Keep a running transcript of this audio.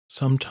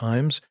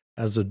sometimes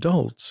as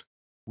adults,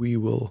 we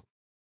will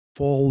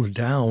fall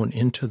down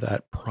into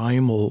that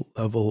primal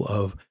level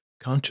of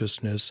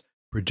consciousness,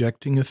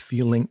 projecting a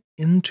feeling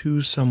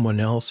into someone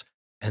else,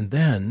 and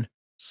then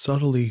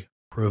subtly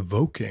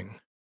provoking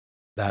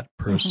that Mhm.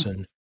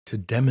 person to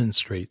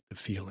demonstrate the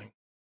feeling.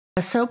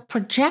 So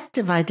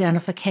projective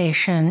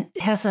identification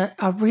has a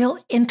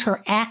real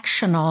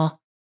interactional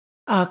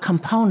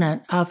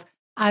component of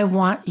I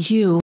want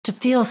you to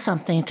feel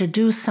something, to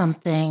do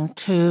something,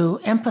 to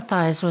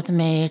empathize with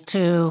me,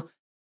 to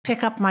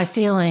pick up my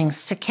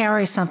feelings, to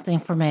carry something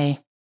for me.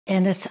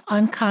 And it's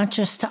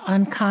unconscious to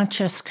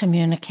unconscious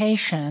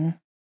communication.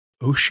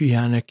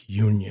 Oceanic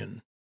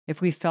Union. If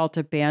we felt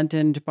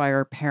abandoned by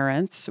our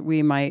parents,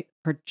 we might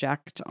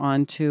project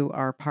onto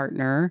our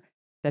partner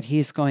that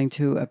he's going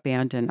to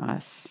abandon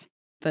us.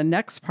 The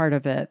next part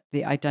of it,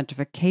 the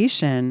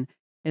identification,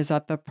 is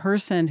that the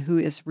person who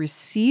is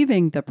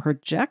receiving the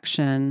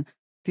projection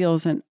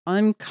feels an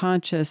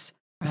unconscious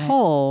Right.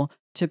 pull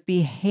to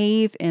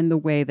behave in the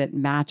way that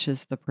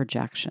matches the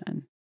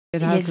projection.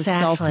 It has a Exactly.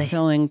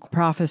 self-fulfilling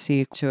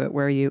prophecy to it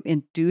where you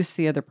induce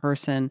the other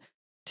person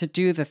to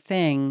do the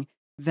thing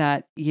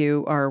that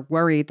you are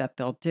worried that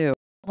they'll do.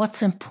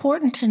 What's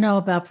important to know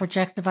about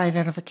projective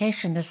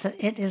identification is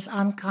that it is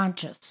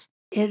unconscious.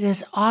 It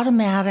is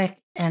automatic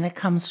and it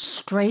comes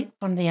straight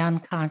from the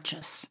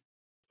unconscious.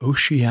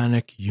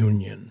 Oceanic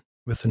Union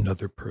with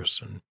another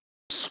person.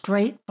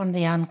 Straight from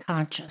the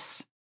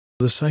unconscious.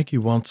 The psyche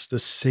wants the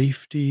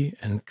safety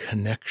and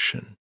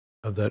connection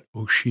of that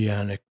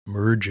oceanic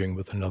merging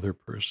with another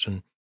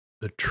person.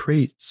 The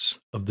traits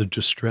of the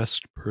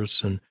distressed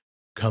person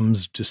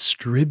comes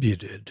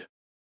distributed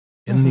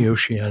in the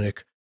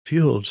oceanic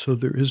field, so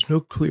there is no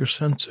clear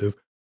sense of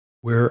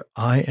where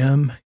I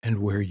am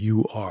and where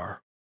you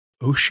are.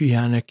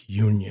 Oceanic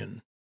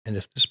Union. And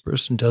if this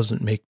person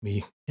doesn't make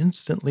me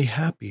instantly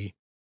happy,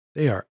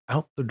 they are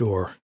out the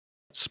door,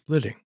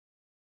 splitting.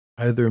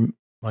 Either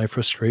my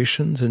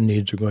frustrations and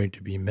needs are going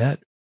to be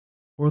met,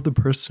 or the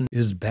person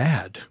is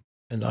bad,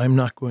 and I'm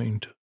not going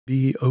to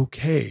be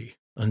okay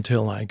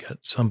until I get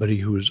somebody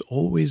who is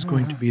always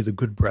going to be the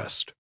good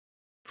breast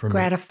for me.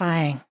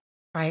 Gratifying,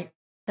 right?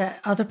 The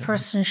other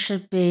person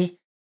should be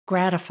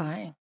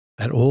gratifying.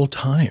 At all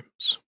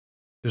times.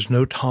 There's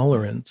no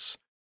tolerance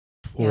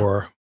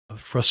for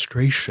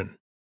frustration.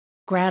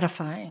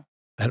 Gratifying.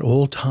 At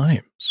all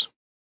times.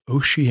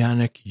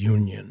 Oceanic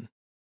Union.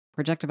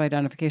 Projective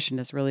identification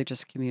is really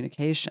just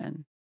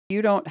communication.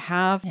 You don't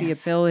have the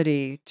Yes.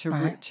 ability to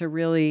Right. to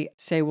really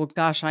say, well,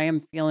 gosh, I am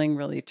feeling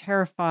really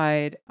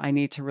terrified. I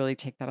need to really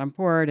take that on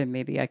board and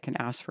maybe I can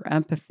ask for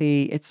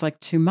empathy. It's like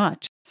too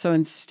much. So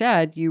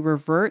instead, you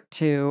revert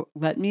to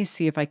let me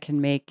see if I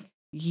can make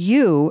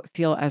you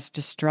feel as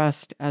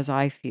distressed as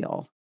I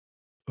feel.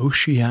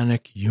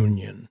 Oceanic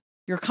Union.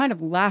 You're kind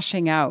of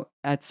lashing out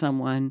at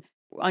someone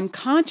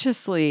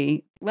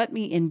unconsciously. Let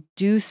me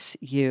induce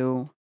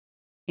you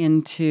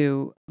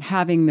into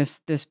having this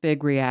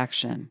big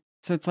reaction.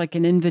 So it's like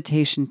an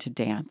invitation to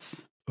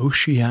dance.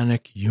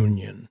 Oceanic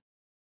Union.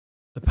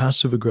 The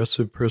passive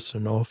aggressive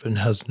person often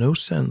has no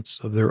sense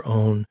of their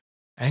own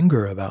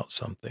anger about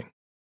something.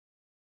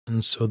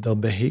 And so they'll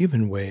behave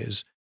in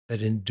ways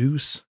that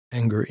induce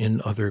anger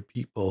in other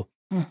people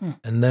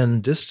and then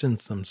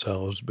distance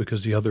themselves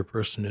because the other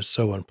person is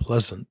so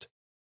unpleasant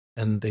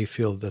and they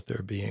feel that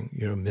they're being,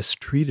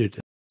 mistreated.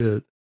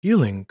 The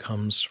healing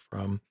comes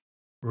from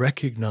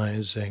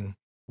recognizing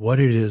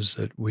what it is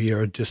that we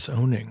are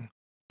disowning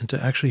and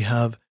to actually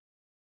have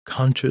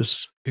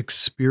conscious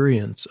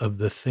experience of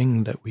the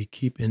thing that we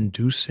keep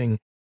inducing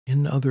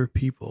in other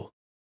people.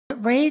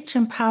 Rage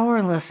and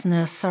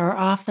powerlessness are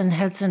often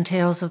heads and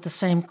tails of the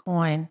same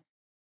coin.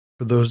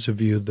 For those of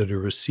you that are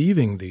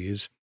receiving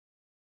these,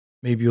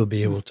 maybe you'll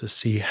be able to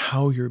see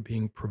how you're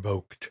being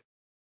provoked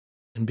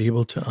and be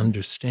able to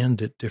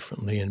understand it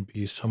differently and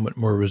be somewhat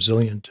more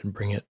resilient and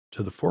bring it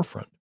to the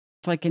forefront.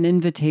 It's like an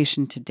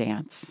invitation to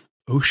dance.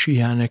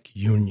 Oceanic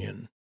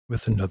Union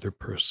with another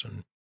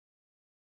person.